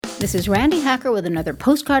This is Randi Hacker with another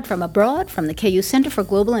postcard from abroad from the KU Center for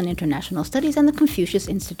Global and International Studies and the Confucius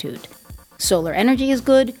Institute. Solar energy is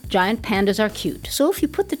good, giant pandas are cute. So if you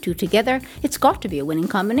put the two together, it's got to be a winning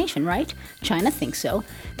combination, right? China thinks so.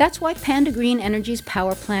 That's why Panda Green Energy's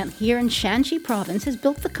power plant here in Shanxi province has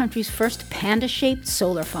built the country's first panda-shaped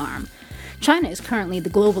solar farm. China is currently the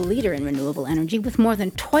global leader in renewable energy with more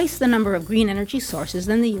than twice the number of green energy sources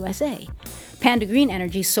than the USA. Panda Green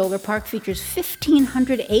Energy's solar park features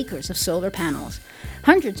 1,500 acres of solar panels.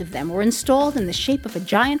 Hundreds of them were installed in the shape of a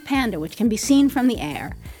giant panda which can be seen from the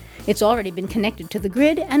air. It's already been connected to the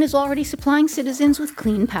grid and is already supplying citizens with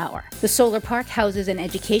clean power. The solar park houses an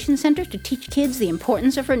education center to teach kids the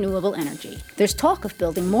importance of renewable energy. There's talk of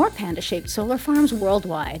building more panda-shaped solar farms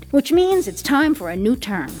worldwide, which means it's time for a new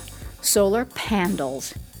term: Solar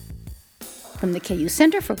Pandals. From the KU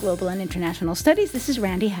Center for Global and International Studies, this is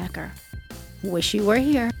Randi Hacker. Wish you were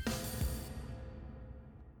here.